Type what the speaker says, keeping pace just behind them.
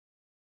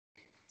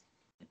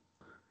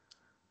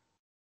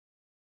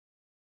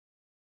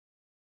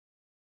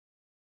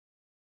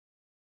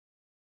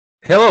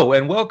Hello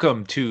and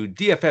welcome to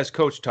DFS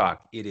Coach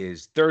Talk. It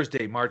is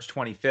Thursday, March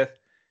 25th,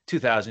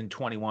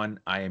 2021.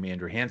 I am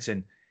Andrew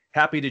Hansen.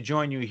 Happy to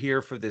join you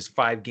here for this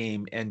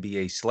five-game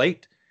NBA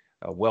slate.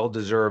 A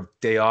well-deserved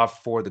day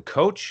off for the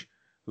coach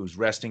who's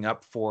resting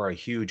up for a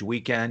huge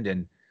weekend.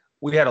 And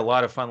we had a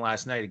lot of fun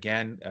last night.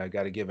 Again, I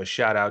got to give a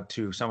shout out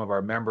to some of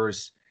our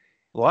members.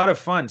 A lot of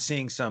fun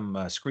seeing some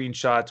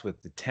screenshots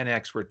with the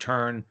 10x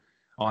return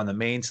on the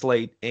main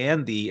slate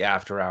and the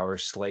after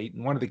hours slate.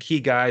 And one of the key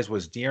guys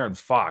was De'Aaron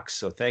Fox.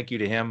 So thank you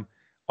to him.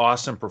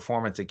 Awesome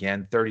performance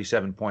again,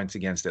 37 points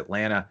against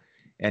Atlanta.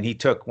 And he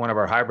took one of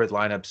our hybrid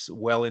lineups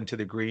well into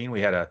the green.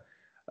 We had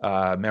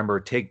a member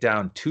take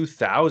down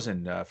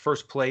 2,000,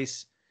 first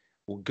place.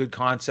 Good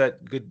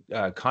concept, good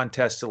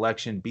contest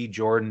selection. B.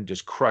 Jordan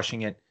just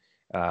crushing it.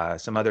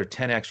 Some other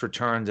 10x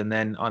returns. And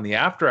then on the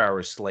after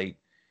hours slate,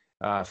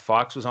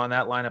 Fox was on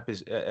that lineup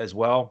as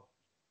well,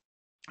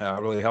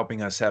 really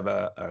helping us have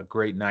a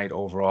great night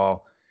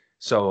overall.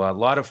 So a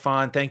lot of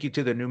fun. Thank you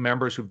to the new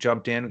members who've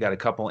jumped in. We got a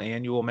couple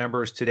annual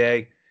members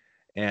today.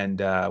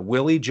 And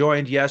Willie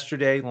joined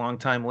yesterday,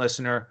 longtime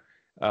listener.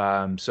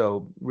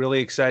 So really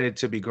excited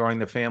to be growing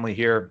the family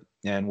here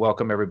and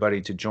welcome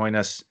everybody to join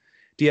us.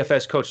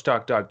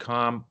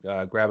 DFSCoachTalk.com.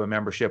 Grab a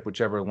membership,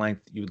 whichever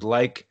length you'd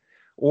like.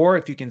 Or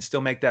if you can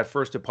still make that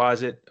first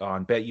deposit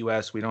on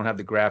BetUS, we don't have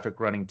the graphic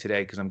running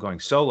today because I'm going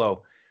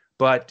solo,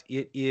 but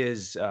it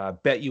is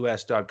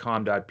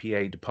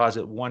betus.com.pa.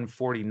 Deposit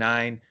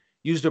 149.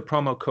 Use the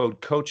promo code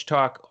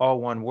CoachTalk,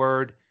 all one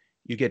word.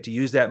 You get to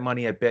use that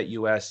money at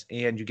BetUS,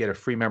 and you get a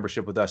free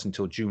membership with us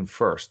until June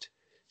 1st.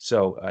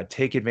 So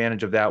take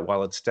advantage of that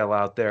while it's still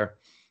out there.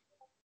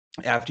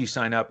 After you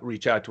sign up,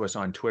 reach out to us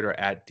on Twitter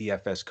at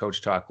DFS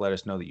Coach Talk. Let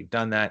us know that you've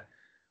done that.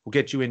 We'll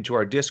get you into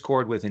our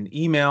Discord with an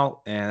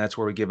email, and that's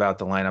where we give out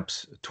the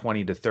lineups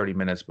 20 to 30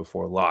 minutes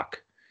before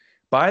lock.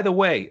 By the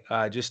way,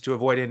 just to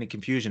avoid any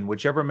confusion,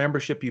 whichever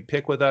membership you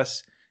pick with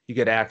us, you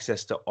get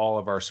access to all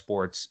of our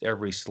sports,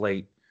 every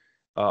slate,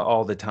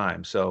 all the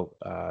time. So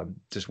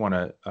just want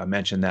to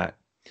mention that.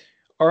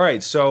 All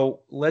right,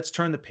 so let's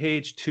turn the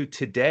page to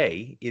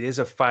today. It is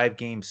a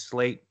five-game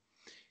slate.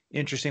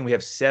 Interesting, we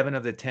have 7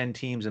 of the 10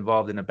 teams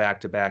involved in a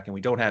back-to-back, and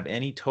we don't have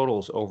any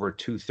totals over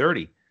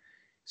 230.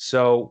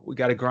 So we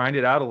got to grind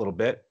it out a little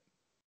bit.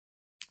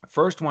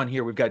 First one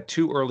here, we've got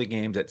 2 early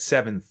games at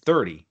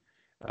 7:30.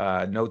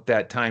 Note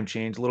that time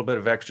change, a little bit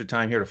of extra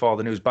time here to follow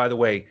the news. By the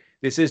way,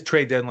 this is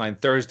trade deadline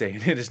Thursday,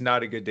 and it is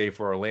not a good day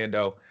for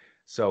Orlando.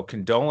 So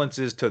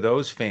condolences to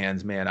those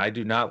fans, man. I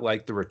do not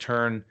like the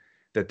return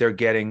that they're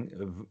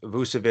getting.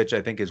 Vucevic,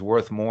 I think, is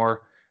worth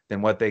more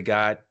than what they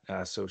got.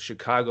 So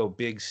Chicago,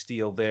 big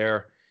steal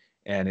there.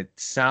 And it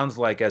sounds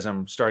like, as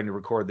I'm starting to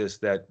record this,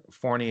 that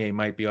Fournier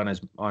might be on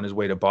his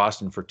way to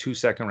Boston for 2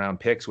 second-round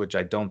picks, which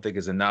I don't think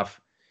is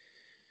enough.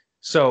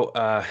 So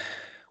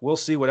we'll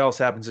see what else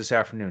happens this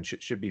afternoon.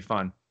 Should be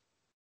fun.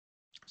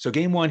 So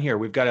game one here,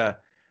 we've got a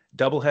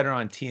doubleheader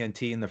on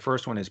TNT, and the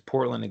first one is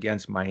Portland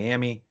against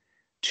Miami.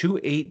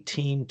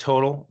 218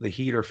 total. The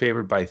Heat are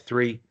favored by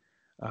 3.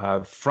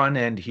 Front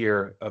end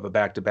here of a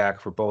back-to-back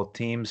for both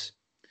teams.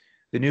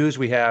 The news,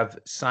 we have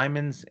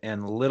Simons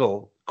and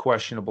Little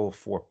questionable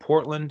for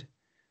Portland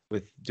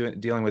with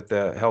dealing with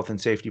the health and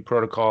safety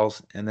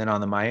protocols. And then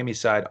on the Miami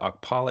side,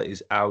 Okpala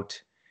is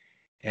out.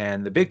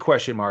 And the big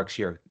question marks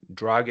here,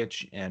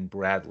 Dragic and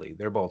Bradley.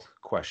 They're both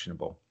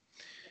questionable.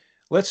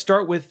 Let's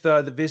start with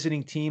the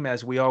visiting team,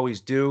 as we always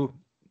do.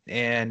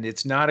 And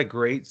it's not a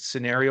great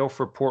scenario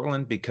for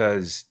Portland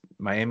because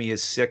Miami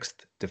is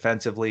 6th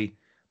defensively.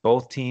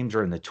 Both teams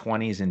are in the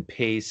 20s in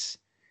pace.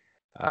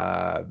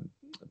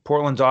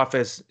 Portland's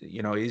offense,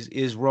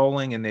 is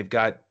rolling, and they've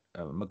got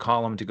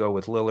McCollum to go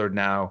with Lillard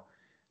now.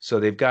 So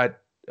they've got,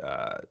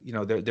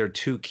 they're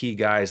 2 key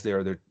guys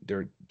there.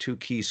 They're 2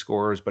 key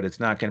scorers, but it's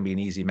not going to be an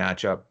easy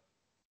matchup.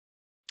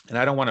 And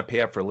I don't want to pay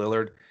up for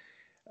Lillard.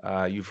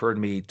 You've heard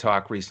me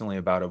talk recently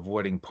about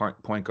avoiding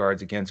point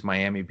guards against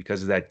Miami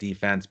because of that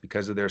defense,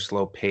 because of their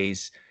slow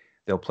pace.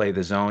 They'll play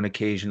the zone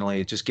occasionally.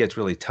 It just gets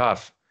really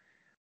tough.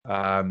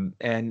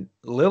 And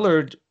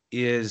Lillard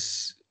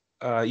is,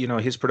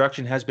 his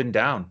production has been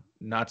down,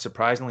 not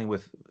surprisingly,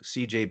 with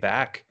CJ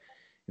back.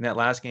 In that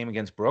last game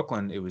against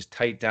Brooklyn, it was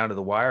tight down to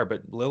the wire,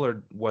 but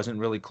Lillard wasn't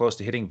really close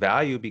to hitting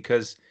value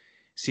because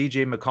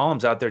CJ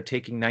McCollum's out there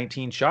taking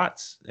 19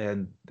 shots,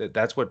 and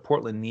that's what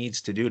Portland needs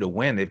to do to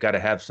win. They've got to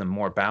have some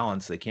more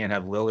balance. They can't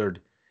have Lillard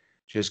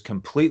just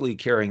completely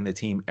carrying the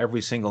team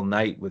every single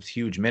night with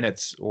huge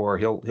minutes, or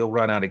he'll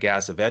run out of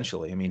gas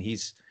eventually. I mean,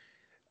 he's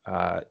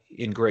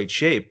in great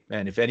shape,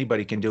 and if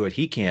anybody can do it,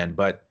 he can.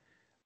 But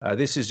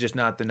this is just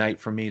not the night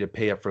for me to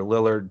pay up for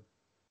Lillard.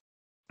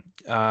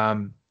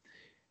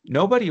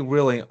 Nobody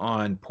really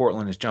on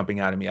Portland is jumping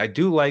out at me. I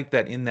do like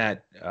that in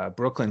that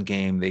Brooklyn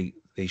game, they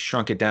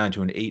shrunk it down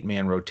to an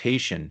 8-man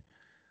rotation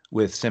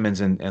with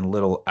Simmons and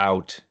Little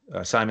out,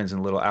 Simons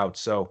and Little out.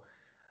 So,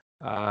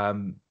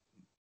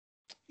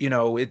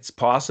 it's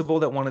possible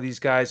that one of these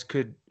guys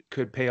could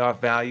pay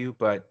off value,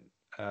 but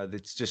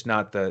it's just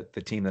not the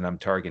team that I'm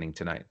targeting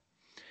tonight.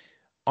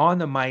 On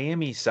the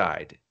Miami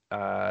side,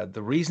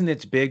 The reason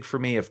it's big for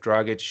me if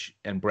Dragic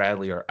and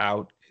Bradley are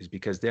out is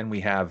because then we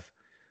have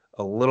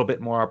a little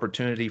bit more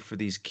opportunity for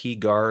these key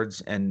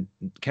guards. And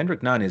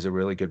Kendrick Nunn is a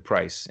really good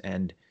price.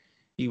 And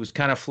he was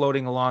kind of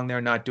floating along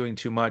there, not doing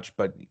too much,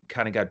 but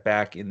kind of got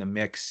back in the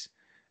mix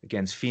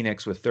against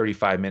Phoenix with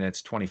 35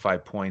 minutes,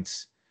 25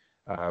 points.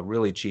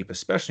 Really cheap,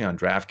 especially on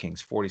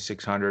DraftKings,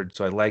 4,600.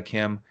 So I like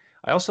him.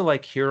 I also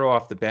like Hero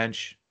off the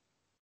bench.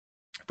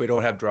 If we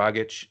don't have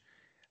Dragic,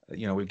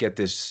 we get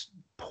this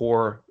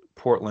poor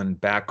Portland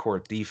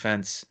backcourt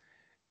defense.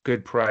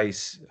 Good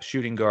price,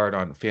 shooting guard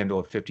on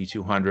FanDuel at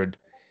 5,200.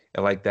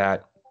 I like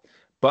that.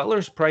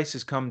 Butler's price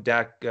has come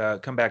back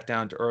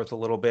down to earth a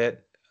little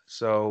bit,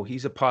 so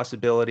he's a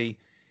possibility.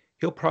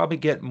 He'll probably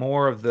get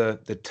more of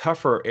the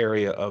tougher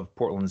area of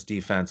Portland's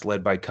defense,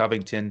 led by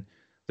Covington,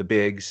 the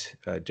bigs.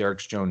 Derek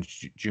Jones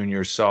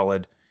Jr. is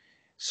solid,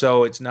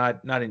 so it's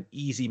not an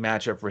easy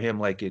matchup for him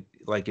like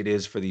it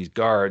is for these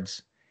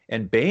guards.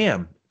 And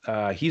Bam,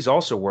 he's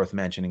also worth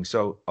mentioning.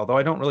 So although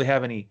I don't really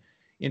have any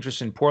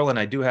interest in Portland,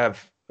 I do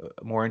have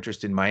more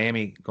interest in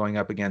Miami going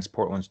up against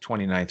Portland's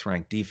 29th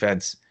ranked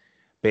defense.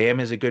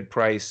 Bam is a good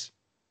price.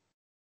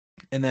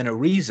 And then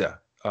Ariza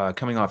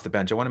coming off the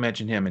bench. I want to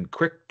mention him. And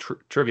quick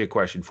trivia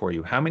question for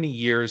you: how many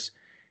years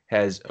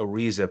has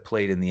Ariza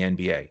played in the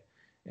NBA?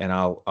 And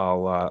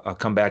I'll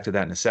come back to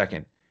that in a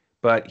second.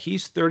 But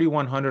he's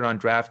 3,100 on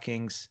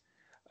DraftKings.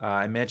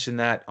 I mentioned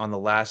that on the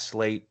last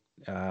slate,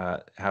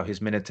 how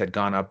his minutes had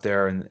gone up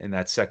there in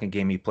that second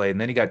game he played. And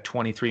then he got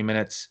 23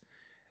 minutes.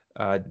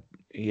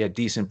 He had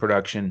decent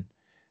production.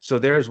 So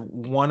there's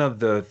one of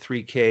the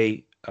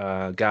 3K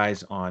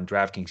guys on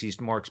DraftKings. He's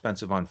more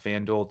expensive on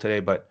FanDuel today,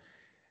 but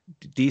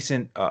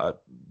decent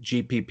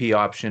GPP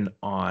option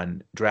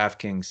on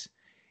DraftKings.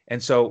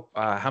 And so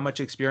how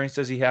much experience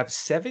does he have?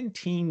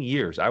 17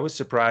 years. I was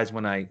surprised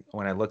when I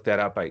looked that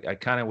up. I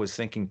kind of was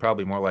thinking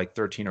probably more like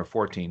 13 or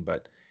 14,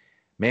 but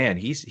man,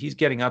 he's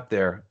getting up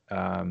there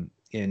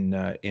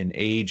in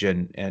age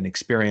and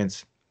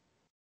experience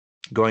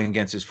going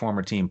against his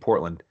former team,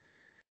 Portland.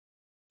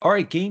 All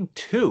right, game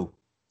 2,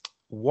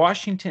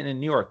 Washington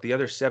and New York, the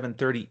other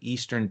 7:30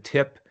 Eastern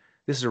tip.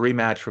 This is a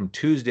rematch from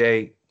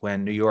Tuesday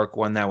when New York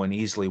won that one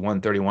easily,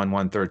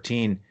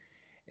 131-113.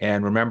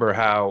 And remember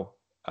how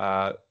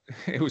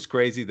it was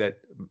crazy that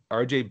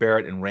RJ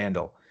Barrett and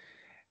Randall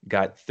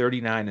got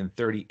 39 and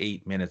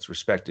 38 minutes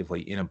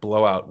respectively in a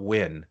blowout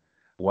win,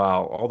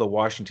 while all the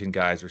Washington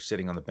guys are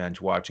sitting on the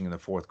bench watching in the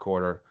fourth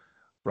quarter.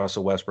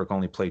 Russell Westbrook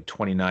only played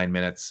 29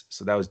 minutes,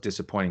 so that was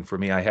disappointing for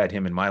me. I had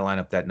him in my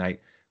lineup that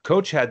night.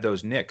 Coach had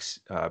those Knicks,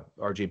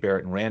 RJ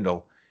Barrett and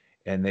Randall,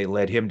 and they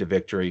led him to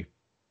victory.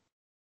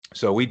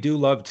 So we do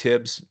love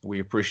Tibbs. We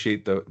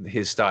appreciate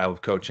his style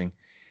of coaching.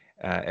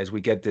 As we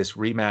get this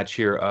rematch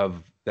here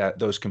of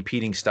those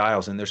competing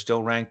styles, and they're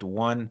still ranked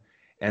 1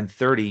 and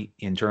 30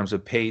 in terms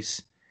of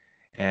pace.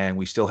 And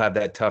we still have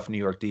that tough New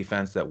York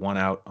defense that won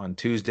out on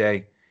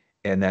Tuesday,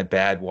 and that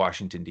bad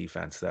Washington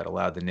defense that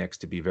allowed the Knicks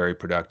to be very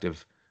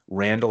productive.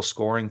 Randall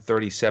scoring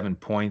 37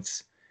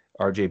 points.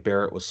 RJ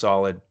Barrett was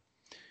solid.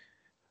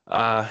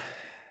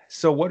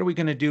 So what are we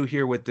going to do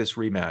here with this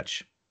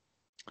rematch?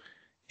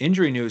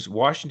 Injury news: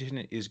 Washington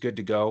is good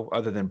to go,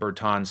 other than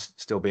Bertans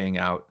still being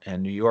out.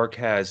 And New York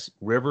has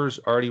Rivers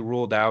already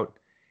ruled out,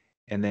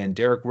 and then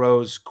Derrick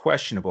Rose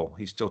questionable.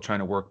 He's still trying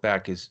to work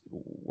back into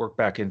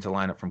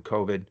lineup from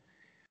COVID.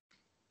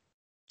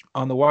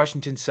 On the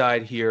Washington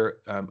side here,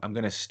 I'm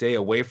going to stay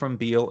away from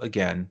Beal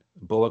again.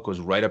 Bullock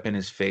was right up in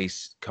his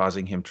face,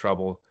 causing him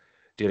trouble.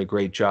 Did a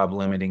great job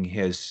limiting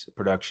his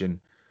production.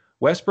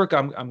 Westbrook,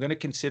 I'm going to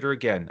consider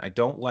again. I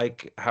don't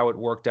like how it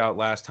worked out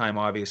last time,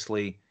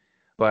 obviously,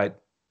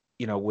 but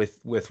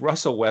with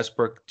Russell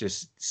Westbrook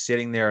just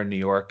sitting there in New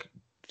York,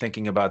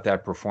 thinking about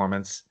that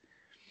performance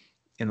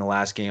in the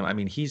last game, I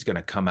mean, he's going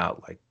to come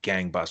out like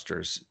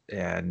gangbusters,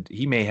 and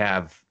he may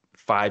have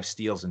 5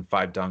 steals and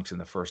 5 dunks in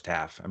the first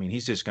half. I mean,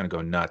 he's just going to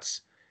go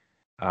nuts.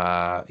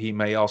 He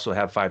may also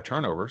have 5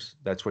 turnovers.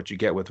 That's what you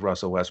get with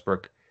Russell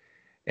Westbrook.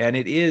 And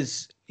it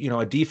is,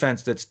 a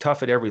defense that's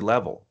tough at every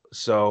level.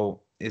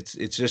 So it's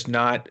just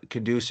not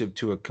conducive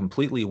to a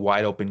completely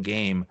wide open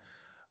game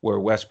where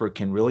Westbrook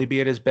can really be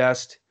at his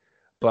best.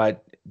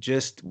 But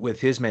just with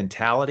his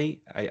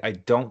mentality, I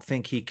don't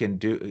think he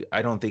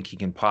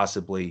can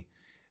possibly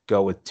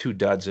go with 2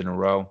 duds in a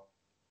row.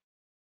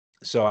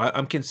 So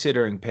I'm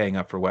considering paying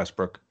up for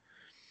Westbrook.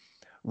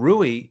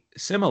 Rui,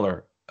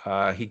 similar.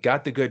 He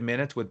got the good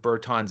minutes with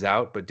Bertans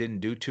out, but didn't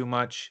do too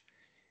much.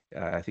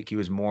 I think he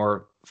was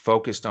more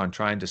focused on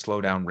trying to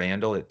slow down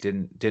Randall. It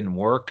didn't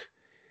work,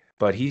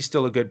 but he's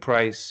still a good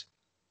price.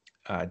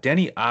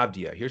 Denny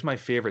Avdia, here's my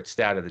favorite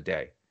stat of the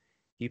day.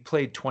 He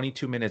played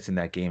 22 minutes in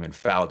that game and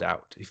fouled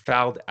out. He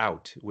fouled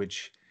out,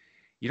 which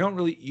you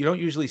don't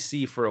usually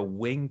see for a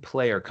wing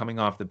player coming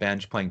off the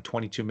bench playing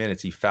 22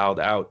 minutes. He fouled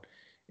out,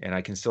 and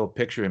I can still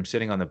picture him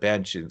sitting on the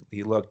bench. And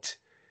he looked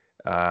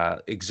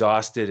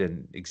exhausted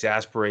and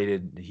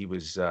exasperated. He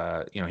was,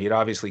 he had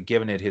obviously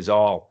given it his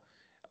all,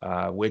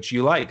 which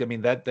you like. I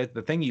mean, that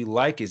the thing you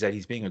like is that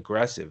he's being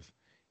aggressive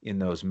in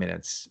those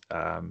minutes.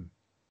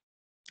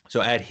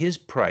 So at his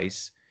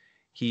price,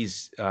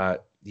 he's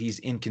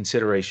in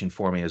consideration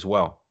for me as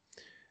well.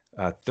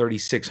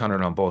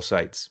 3,600 on both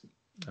sites.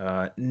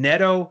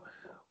 Neto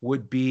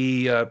would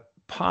be a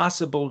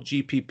possible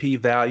GPP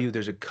value.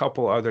 There's a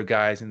couple other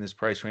guys in this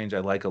price range I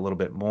like a little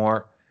bit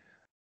more,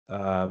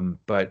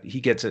 but he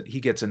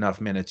gets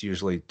enough minutes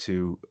usually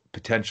to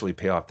potentially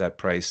pay off that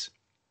price.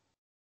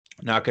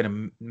 Not going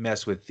to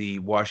mess with the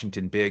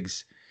Washington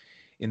bigs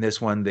in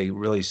this one. They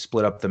really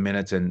split up the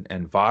minutes,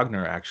 and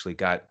Wagner actually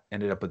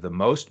ended up with the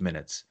most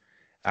minutes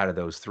out of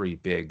those three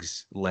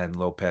bigs, Len,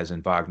 Lopez,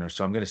 and Wagner.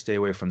 So I'm going to stay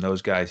away from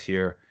those guys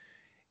here.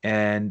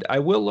 And I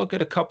will look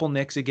at a couple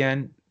Knicks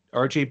again.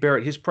 RJ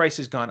Barrett, his price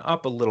has gone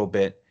up a little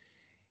bit.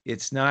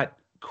 It's not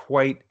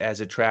quite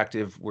as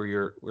attractive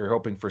where we're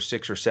hoping for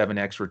 6 or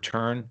 7x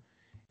return.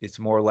 It's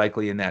more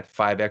likely in that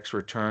 5x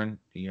return,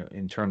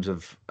 in terms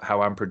of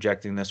how I'm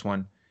projecting this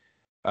one.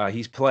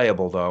 He's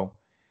playable though.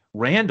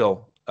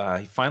 Randall,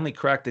 he finally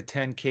cracked the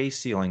 10K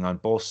ceiling on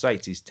both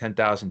sites. He's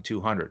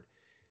 10,200.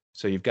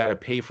 So you've got to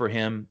pay for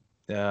him,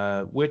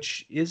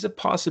 which is a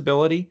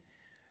possibility.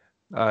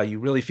 You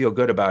really feel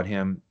good about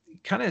him.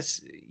 Kind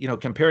of,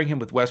 comparing him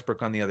with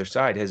Westbrook on the other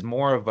side, has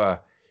more of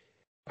a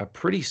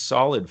pretty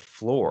solid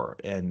floor,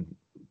 and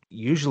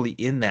usually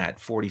in that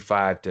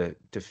 45 to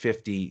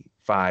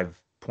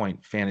 55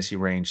 point fantasy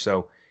range.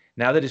 So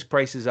now that his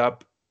price is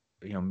up,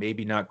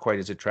 maybe not quite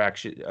as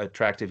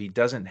attractive. He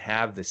doesn't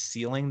have the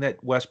ceiling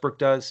that Westbrook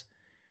does.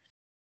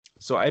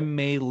 So I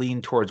may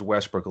lean towards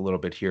Westbrook a little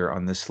bit here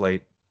on this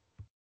slate.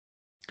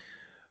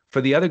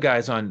 For the other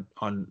guys on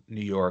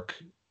New York,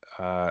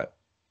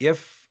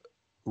 if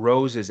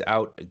Rose is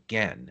out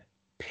again,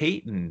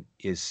 Payton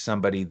is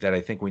somebody that I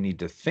think we need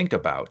to think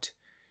about.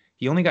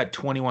 He only got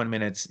 21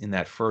 minutes in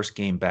that first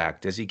game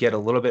back. Does he get a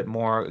little bit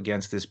more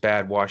against this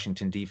bad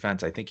Washington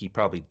defense? I think he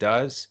probably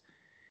does.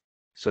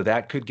 So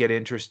that could get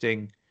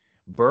interesting.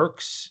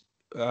 Burks,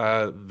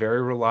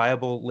 very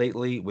reliable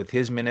lately with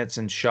his minutes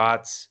and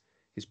shots.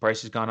 His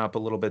price has gone up a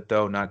little bit,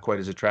 though, not quite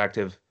as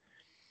attractive.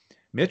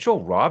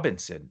 Mitchell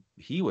Robinson,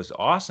 he was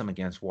awesome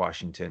against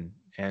Washington,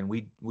 and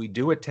we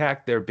do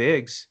attack their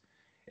bigs,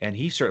 and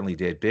he certainly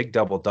did. Big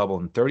double-double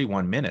in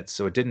 31 minutes,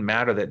 so it didn't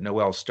matter that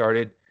Noel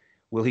started.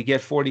 Will he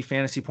get 40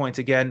 fantasy points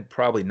again?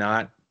 Probably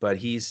not, but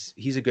he's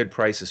a good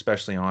price,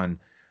 especially on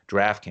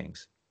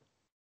DraftKings.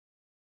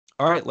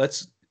 All right,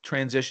 let's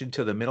transition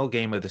to the middle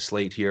game of the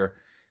slate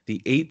here.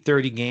 The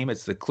 8:30 game,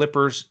 it's the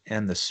Clippers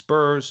and the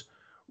Spurs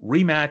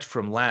rematch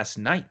from last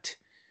night.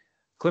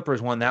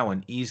 Clippers won that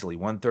one easily,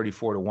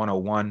 134 to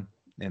 101,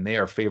 and they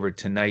are favored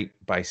tonight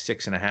by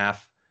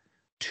 6.5,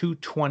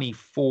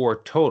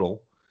 224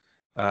 total.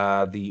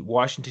 The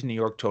Washington, New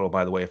York total,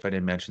 by the way, if I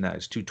didn't mention that,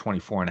 is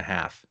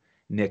 224.5.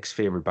 Knicks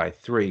favored by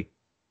 3.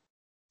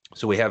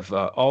 So we have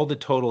all the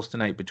totals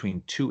tonight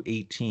between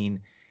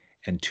 218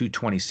 and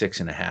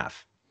 226.5.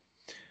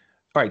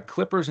 All right,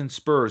 Clippers and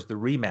Spurs, the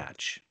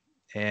rematch.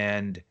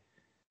 And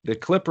the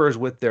Clippers,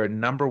 with their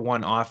number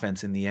one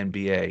offense in the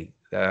NBA,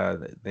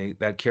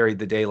 that carried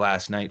the day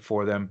last night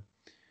for them.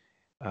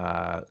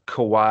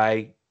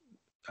 Kawhi,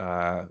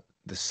 the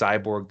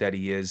cyborg that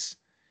he is,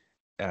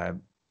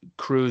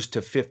 cruised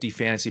to 50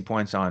 fantasy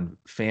points on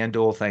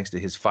FanDuel thanks to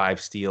his 5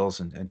 steals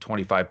and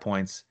 25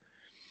 points.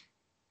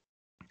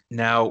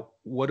 Now,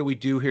 what do we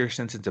do here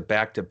since it's a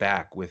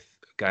back-to-back with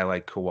a guy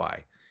like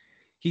Kawhi?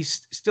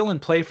 He's still in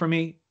play for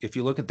me. If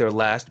you look at their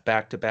last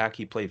back-to-back,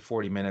 he played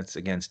 40 minutes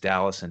against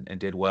Dallas and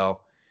did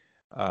well.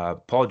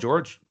 Paul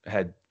George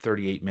had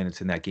 38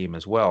 minutes in that game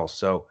as well.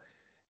 So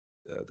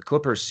the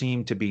Clippers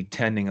seem to be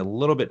tending a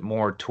little bit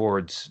more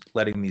towards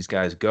letting these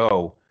guys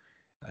go,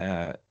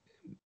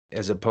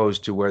 as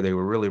opposed to where they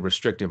were really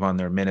restrictive on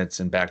their minutes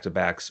and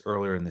back-to-backs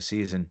earlier in the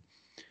season.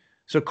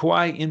 So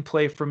Kawhi in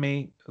play for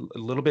me, a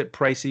little bit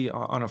pricey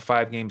on a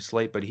 5-game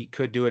slate, but he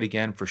could do it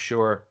again for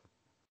sure.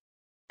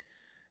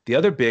 The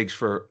other bigs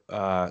for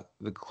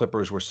the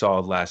Clippers were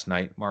solid last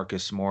night,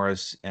 Marcus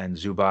Morris and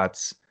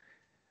Zubats.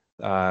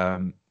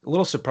 A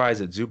little surprised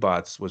that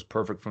Zubats was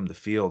perfect from the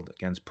field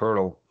against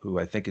Poeltl, who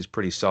I think is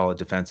pretty solid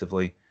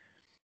defensively.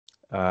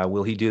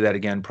 Will he do that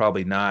again?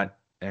 Probably not,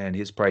 and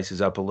his price is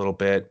up a little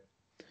bit.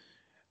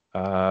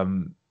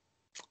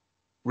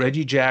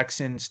 Reggie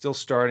Jackson still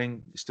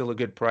starting, still a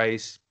good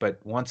price, but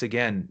once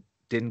again,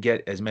 didn't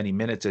get as many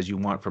minutes as you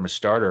want from a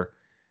starter.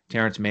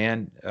 Terrence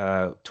Mann,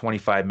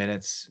 25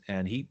 minutes,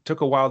 and he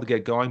took a while to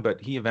get going, but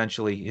he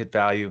eventually hit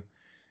value.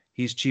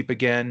 He's cheap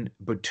again.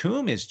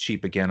 Batum is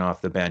cheap again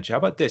off the bench. How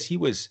about this? He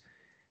was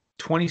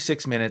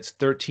 26 minutes,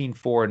 13,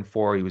 4, and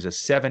 4. He was a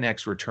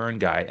 7x return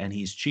guy, and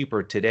he's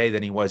cheaper today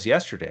than he was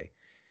yesterday.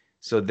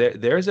 So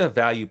there's a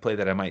value play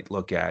that I might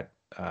look at.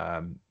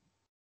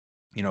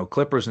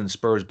 Clippers and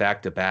Spurs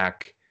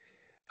back-to-back.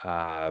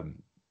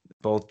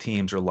 Both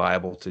teams are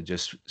liable to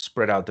just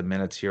spread out the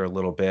minutes here a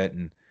little bit,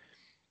 and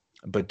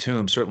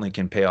Batum certainly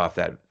can pay off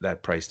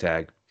that price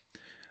tag.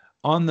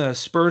 On the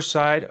Spurs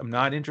side, I'm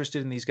not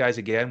interested in these guys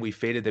again. We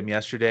faded them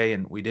yesterday,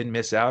 and we didn't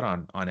miss out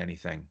on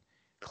anything.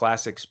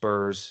 Classic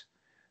Spurs.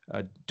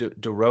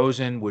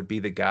 DeRozan would be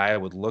the guy I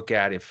would look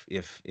at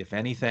if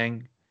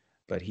anything,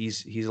 but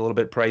he's a little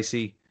bit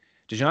pricey.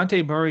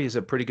 DeJounte Murray is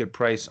a pretty good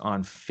price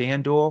on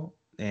FanDuel,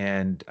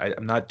 and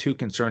I'm not too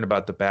concerned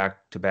about the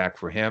back-to-back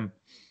for him.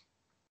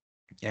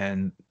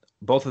 And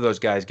both of those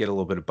guys get a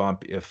little bit of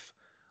bump if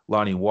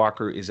Lonnie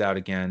Walker is out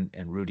again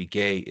and Rudy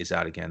Gay is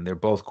out again. They're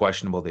both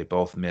questionable. They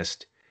both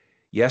missed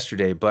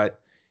yesterday. But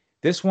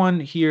this one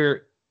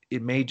here,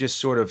 it may just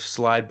sort of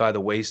slide by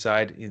the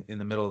wayside in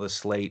the middle of the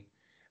slate.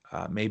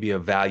 Maybe a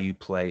value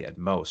play at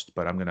most,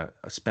 but I'm going to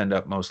spend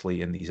up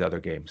mostly in these other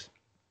games.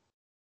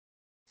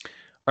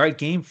 All right,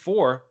 game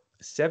 4,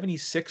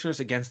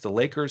 76ers against the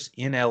Lakers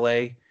in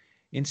LA,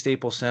 in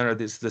Staples Center.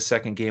 This is the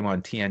second game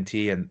on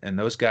TNT, and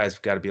those guys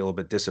have got to be a little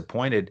bit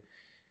disappointed.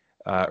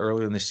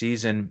 Earlier in the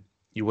season,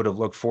 you would have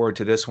looked forward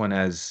to this one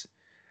as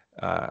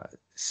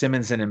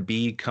Simmons and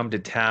Embiid come to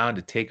town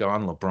to take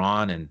on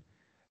LeBron and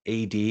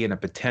AD in a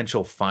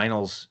potential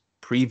finals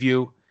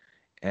preview.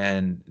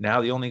 And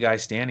now the only guy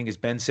standing is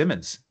Ben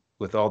Simmons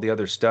with all the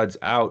other studs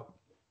out.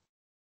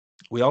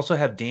 We also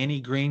have Danny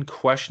Green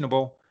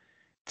questionable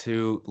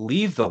to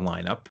leave the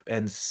lineup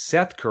and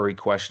Seth Curry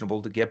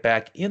questionable to get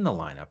back in the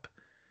lineup.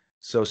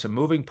 So some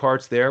moving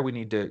parts there we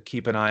need to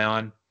keep an eye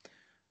on.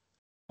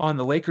 On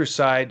the Lakers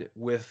side,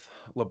 with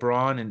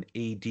LeBron and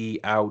AD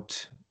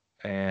out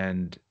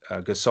and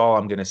Gasol,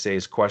 I'm going to say,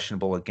 is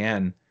questionable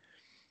again,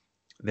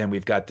 then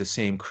we've got the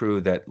same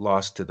crew that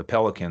lost to the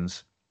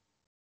Pelicans.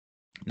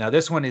 Now,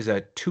 this one is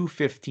a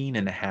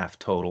 215.5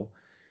 total.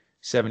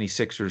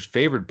 76ers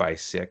favored by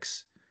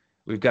 6.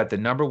 We've got the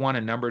number 1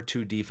 and number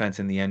 2 defense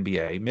in the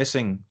NBA,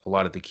 missing a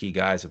lot of the key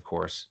guys, of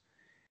course.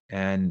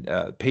 And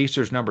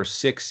Pacers number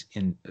 6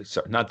 in,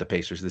 sorry, not the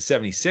Pacers, the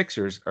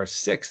 76ers are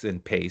 6th in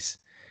pace.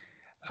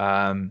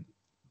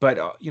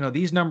 But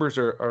these numbers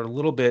are a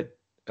little bit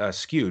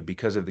skewed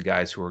because of the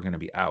guys who are going to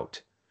be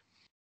out.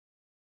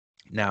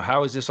 Now,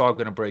 how is this all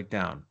going to break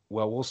down?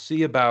 Well, we'll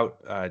see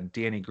about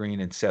Danny Green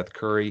and Seth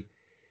Curry.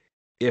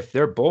 If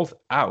they're both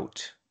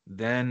out,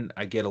 then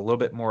I get a little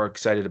bit more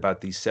excited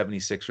about these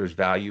 76ers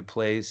value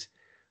plays.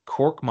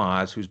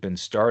 Korkmaz, who's been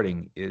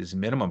starting, is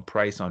minimum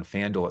price on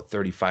FanDuel at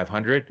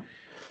 $3,500.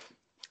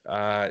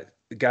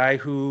 The guy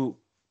who,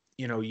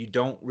 you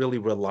don't really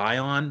rely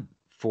on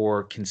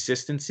for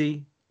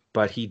consistency,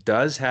 but he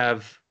does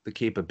have the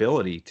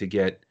capability to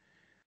get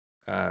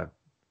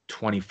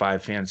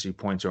 25 fantasy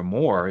points or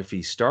more if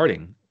he's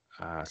starting.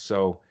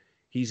 So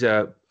he's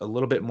a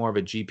little bit more of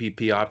a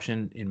GPP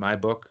option in my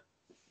book.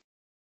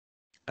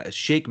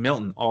 Shake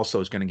Milton also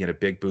is going to get a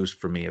big boost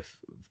for me if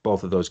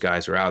both of those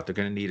guys are out. They're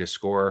going to need a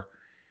scorer.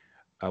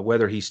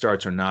 Whether he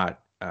starts or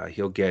not,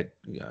 he'll get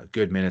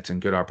good minutes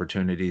and good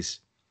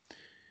opportunities.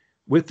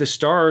 With the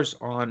stars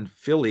on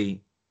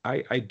Philly,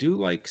 I do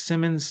like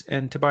Simmons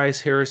and Tobias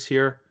Harris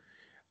here.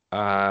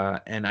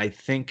 And I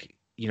think,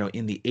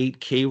 in the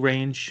 8K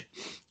range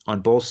on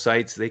both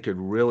sites, they could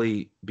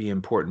really be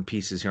important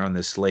pieces here on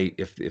this slate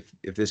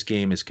if this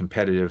game is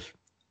competitive.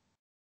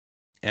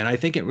 And I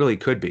think it really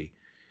could be.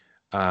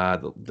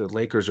 The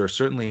Lakers are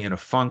certainly in a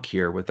funk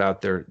here without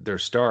their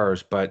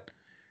stars, but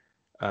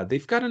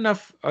they've got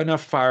enough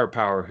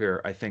firepower here,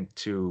 I think,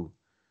 to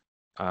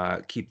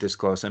keep this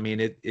close. I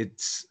mean,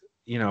 it's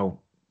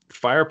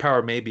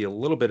firepower may be a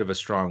little bit of a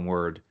strong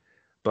word,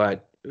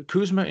 but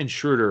Kuzma and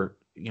Schroeder,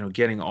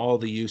 getting all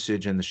the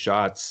usage and the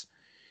shots,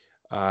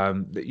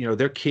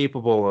 they're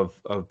capable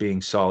of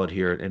being solid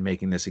here and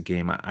making this a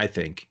game, I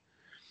think.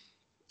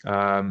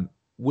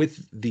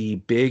 With the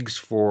bigs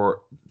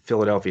for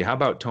Philadelphia, how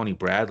about Tony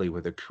Bradley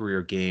with a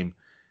career game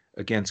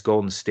against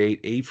Golden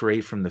State, 8 for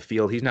 8 from the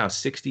field. He's now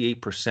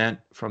 68%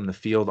 from the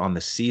field on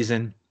the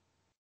season.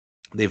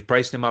 They've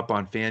priced him up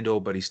on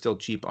FanDuel, but he's still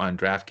cheap on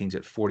DraftKings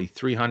at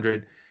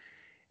 $4,300.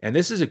 And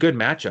this is a good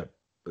matchup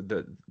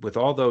with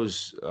all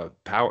those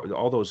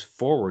all those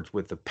forwards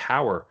with the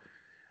power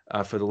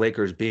for the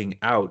Lakers being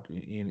out,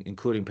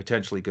 including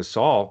potentially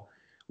Gasol.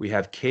 We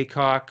have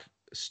Kaycock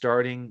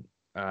starting.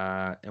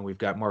 And we've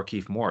got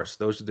Markieff Morris.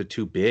 Those are the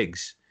two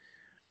bigs.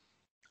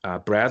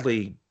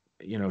 Bradley,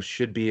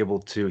 should be able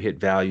to hit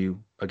value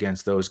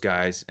against those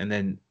guys. And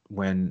then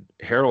when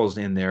Harrell's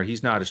in there,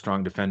 he's not a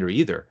strong defender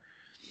either.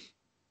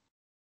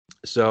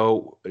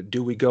 So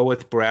do we go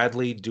with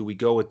Bradley? Do we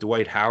go with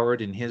Dwight Howard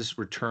in his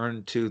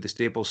return to the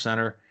Staples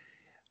Center?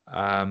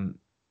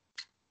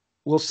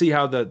 We'll see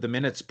how the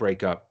minutes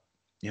break up.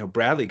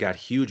 Bradley got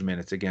huge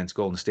minutes against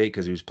Golden State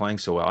because he was playing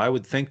so well. I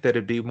would think that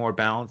it'd be more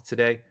balanced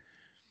today.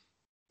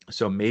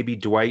 So maybe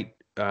Dwight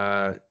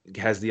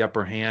has the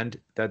upper hand.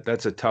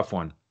 That's a tough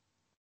one.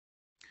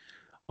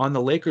 On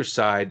the Lakers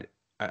side,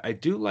 I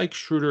do like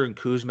Schroeder and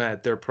Kuzma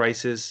at their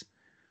prices.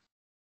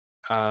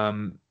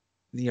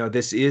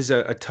 This is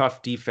a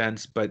tough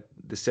defense, but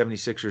the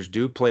 76ers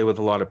do play with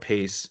a lot of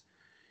pace.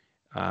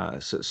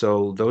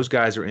 So those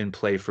guys are in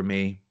play for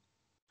me.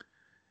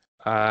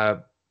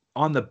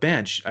 On the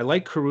bench, I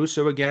like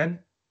Caruso again.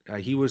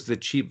 He was the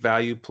cheap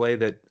value play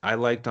that I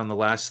liked on the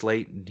last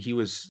slate, and he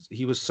was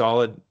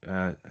solid.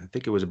 I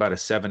think it was about a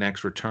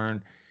 7x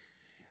return.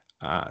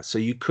 So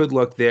you could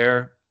look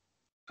there.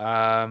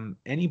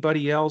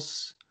 Anybody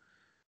else?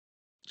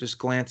 Just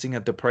glancing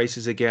at the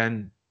prices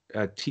again,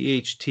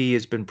 THT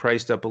has been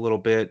priced up a little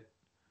bit.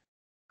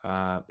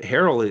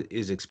 Harrell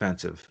is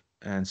expensive,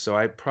 and so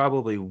I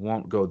probably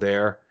won't go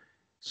there.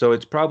 So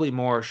it's probably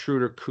more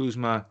Schroeder,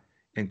 Kuzma,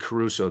 and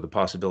Caruso, the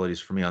possibilities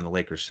for me on the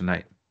Lakers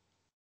tonight.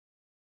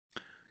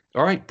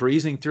 All right,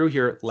 breezing through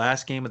here.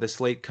 Last game of the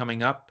slate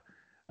coming up.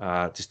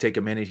 Just take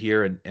a minute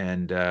here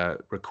and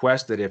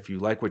request that if you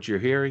like what you're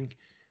hearing,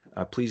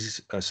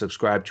 please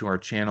subscribe to our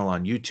channel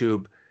on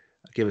YouTube.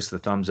 Give us the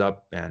thumbs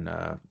up and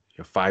a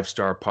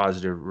 5-star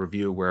positive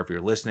review wherever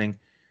you're listening.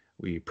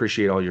 We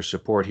appreciate all your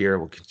support here.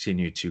 We'll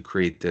continue to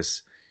create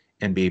this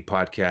NBA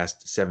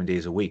podcast 7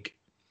 days a week.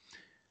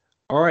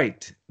 All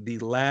right, the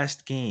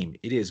last game.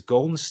 It is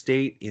Golden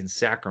State in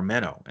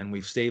Sacramento, and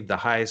we've saved the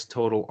highest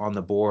total on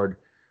the board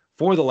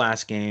for the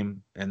last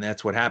game, and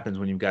that's what happens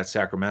when you've got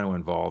Sacramento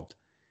involved,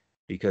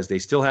 because they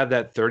still have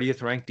that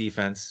 30th ranked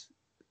defense,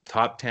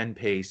 top 10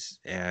 pace,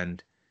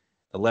 and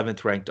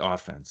 11th ranked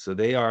offense. So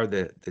they are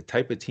the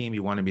type of team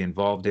you want to be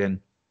involved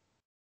in.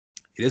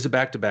 It is a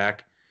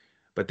back-to-back,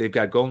 but they've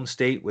got Golden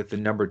State with the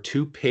number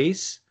 2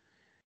 pace,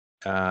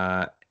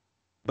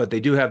 but they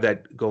do have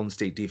that Golden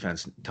State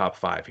defense top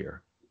 5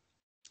 here.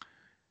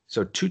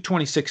 So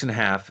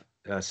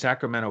 226.5,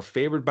 Sacramento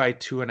favored by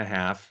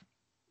 2.5,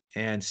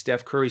 and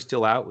Steph Curry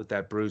still out with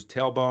that bruised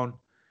tailbone.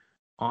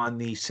 On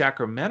the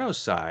Sacramento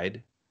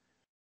side,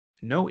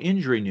 no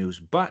injury news,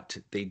 but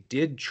they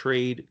did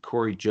trade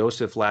Corey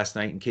Joseph last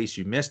night in case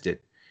you missed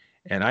it.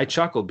 And I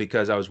chuckled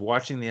because I was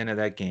watching the end of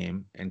that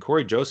game, and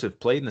Corey Joseph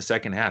played in the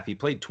second half. He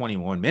played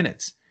 21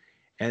 minutes.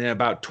 And then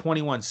about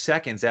 21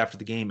 seconds after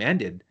the game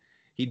ended,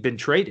 he'd been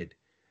traded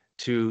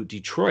to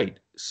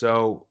Detroit.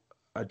 So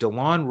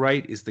DeLon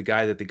Wright is the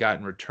guy that they got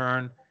in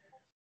return.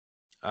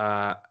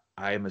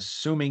 I am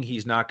assuming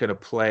he's not going to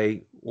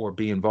play or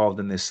be involved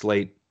in this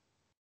slate.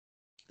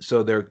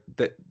 So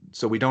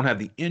we don't have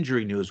the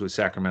injury news with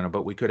Sacramento,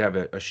 but we could have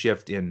a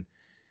shift in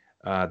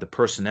the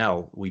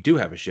personnel. We do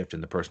have a shift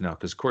in the personnel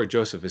because Corey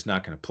Joseph is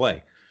not going to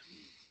play,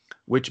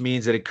 which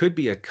means that it could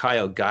be a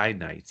Kyle Guy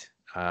night.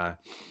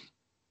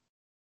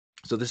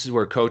 So this is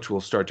where Coach will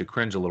start to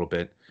cringe a little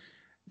bit.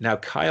 Now,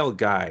 Kyle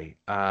Guy,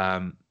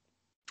 how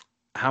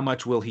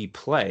much will he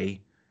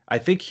play? I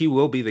think he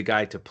will be the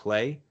guy to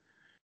play.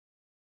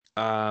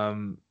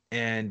 And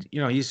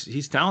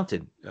he's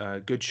talented,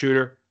 good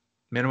shooter,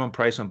 minimum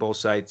price on both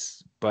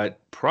sites, but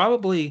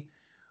probably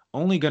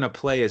only going to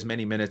play as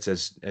many minutes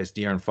as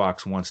De'Aaron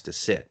Fox wants to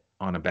sit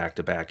on a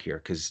back-to-back here,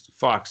 because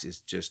Fox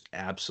is just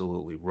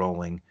absolutely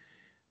rolling.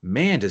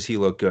 Man, does he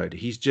look good.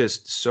 He's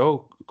just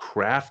so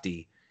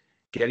crafty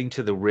getting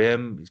to the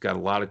rim. He's got a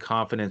lot of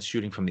confidence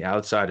shooting from the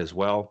outside as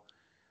well.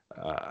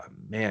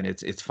 Man,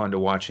 it's fun to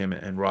watch him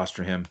and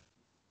roster him.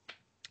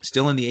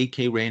 Still in the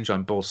 8K range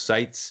on both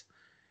sites.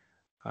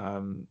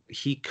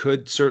 He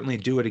could certainly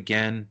do it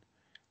again.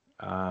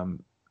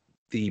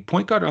 The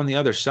point guard on the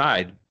other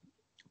side,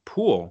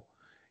 Poole,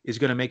 is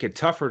going to make it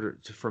tougher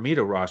for me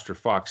to roster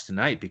Fox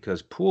tonight,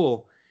 because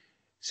Poole,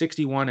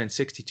 61 and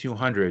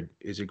 6,200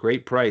 is a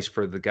great price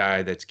for the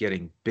guy that's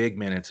getting big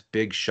minutes,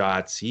 big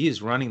shots. He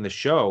is running the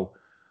show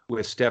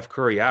with Steph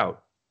Curry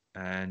out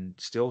and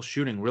still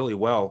shooting really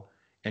well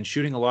and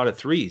shooting a lot of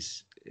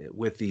threes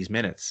with these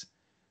minutes.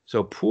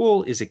 So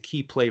Poole is a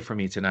key play for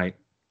me tonight.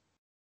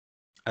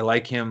 I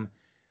like him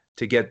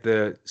to get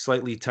the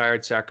slightly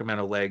tired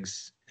Sacramento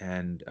legs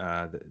and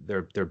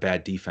their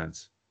bad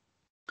defense.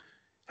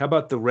 How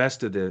about the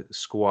rest of the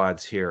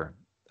squads here?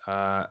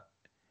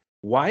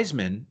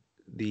 Wiseman,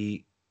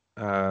 the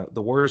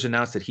Warriors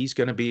announced that he's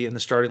going to be in the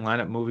starting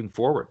lineup moving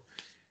forward.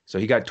 So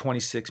he got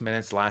 26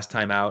 minutes last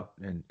time out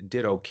and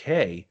did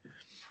okay.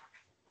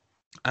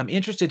 I'm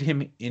interested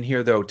in him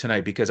here, though,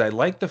 tonight, because I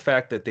like the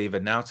fact that they've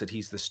announced that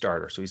he's the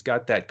starter. So he's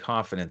got that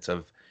confidence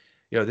of,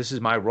 this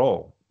is my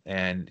role.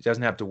 And he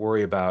doesn't have to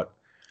worry about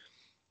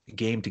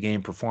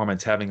game-to-game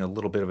performance having a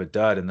little bit of a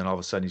dud, and then all of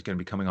a sudden he's going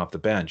to be coming off the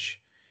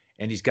bench.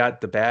 And he's got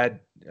the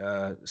bad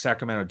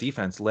Sacramento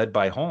defense led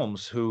by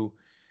Holmes, who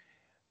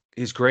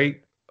is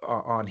great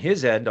on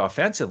his end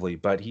offensively,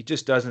 but he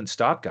just doesn't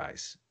stop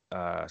guys.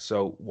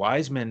 So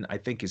Wiseman, I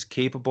think, is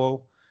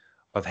capable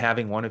of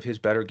having one of his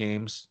better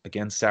games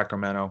against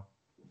Sacramento.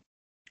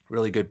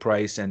 Really good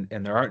price, and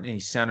there aren't any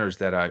centers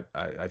that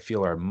I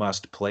feel are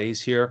must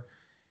plays here.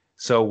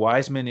 So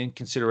Wiseman in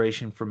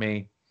consideration for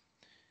me.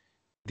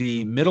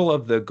 The middle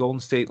of the Golden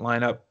State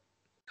lineup,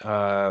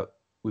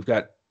 we've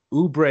got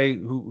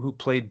Oubre, who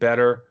played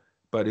better,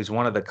 but is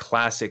one of the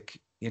classic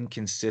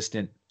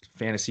inconsistent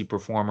fantasy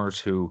performers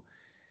who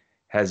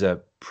has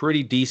a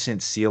pretty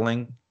decent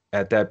ceiling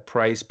at that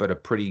price, but a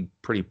pretty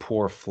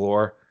poor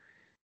floor.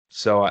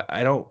 So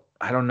I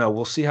don't know.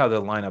 We'll see how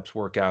the lineups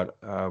work out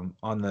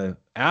on the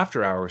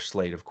after-hour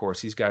slate. Of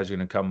course, these guys are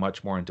going to come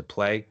much more into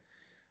play,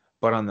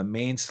 but on the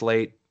main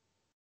slate,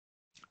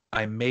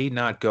 I may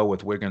not go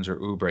with Wiggins or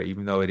Oubre,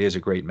 even though it is a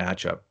great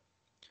matchup.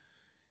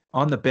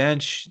 On the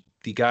bench,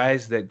 the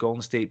guys that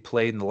Golden State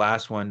played in the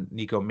last one,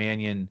 Nico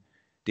Mannion,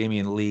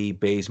 Damian Lee,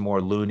 Bazemore,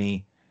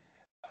 Looney.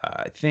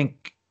 I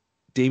think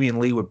Damian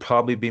Lee would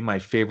probably be my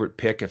favorite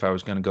pick if I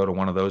was going to go to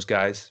one of those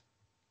guys.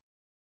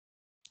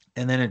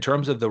 And then in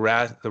terms of the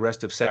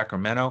rest of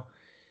Sacramento,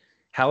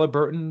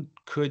 Halliburton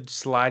could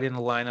slide in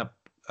the lineup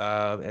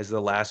as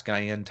the last guy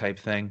in type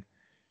thing.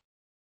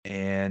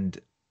 And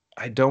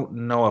I don't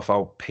know if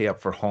I'll pay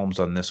up for Holmes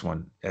on this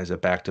one as a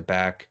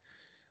back-to-back.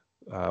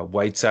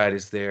 Whiteside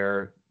is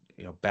there,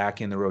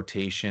 back in the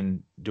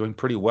rotation, doing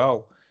pretty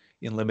well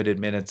in limited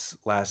minutes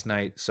last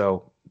night.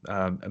 So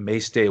I may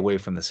stay away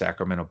from the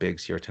Sacramento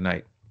Bigs here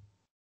tonight.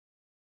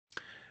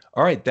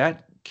 All right,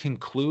 that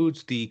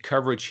concludes the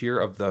coverage here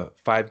of the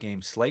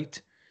 5-game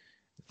slate.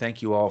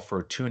 Thank you all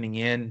for tuning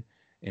in.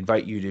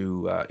 Invite you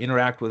to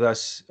interact with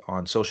us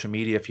on social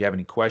media. If you have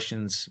any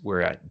questions,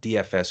 we're at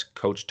DFS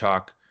Coach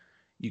Talk.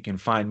 You can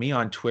find me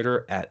on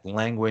Twitter at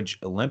Language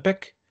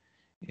Olympic,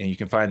 and you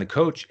can find the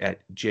coach at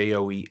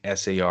JOESARVADI.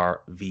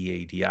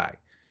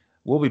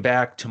 We'll be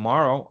back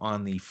tomorrow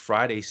on the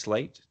Friday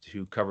slate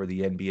to cover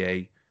the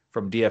NBA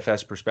from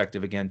DFS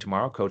perspective again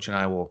tomorrow. Coach and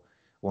I will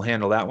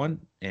handle that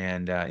one.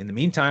 And in the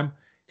meantime,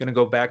 going to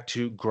go back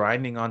to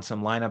grinding on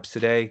some lineups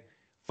today.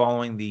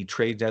 Following the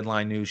trade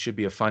deadline news, should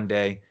be a fun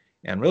day.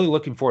 And really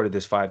looking forward to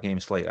this 5-game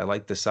slate. I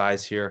like the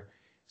size here.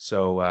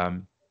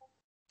 So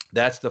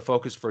that's the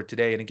focus for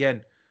today. And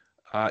again,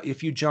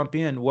 if you jump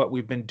in, what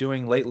we've been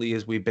doing lately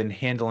is we've been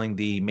handling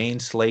the main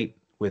slate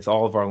with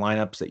all of our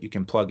lineups that you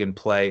can plug and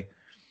play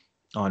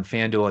on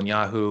FanDuel and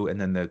Yahoo, and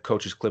then the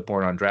coach's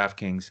clipboard on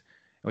DraftKings.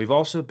 And we've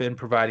also been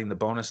providing the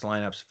bonus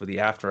lineups for the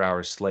after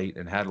hours slate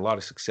and had a lot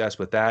of success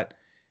with that.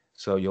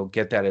 So you'll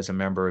get that as a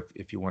member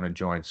if you want to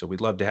join. So we'd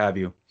love to have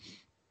you.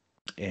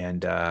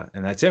 And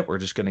that's it. We're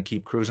just going to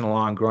keep cruising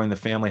along, growing the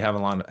family,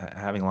 having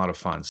a lot of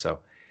fun.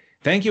 So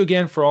thank you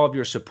again for all of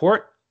your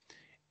support.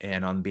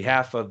 And on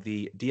behalf of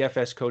the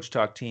DFS Coach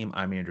Talk team,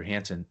 I'm Andrew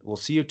Hansen. We'll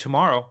see you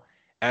tomorrow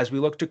as we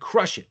look to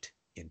crush it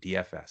in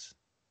DFS.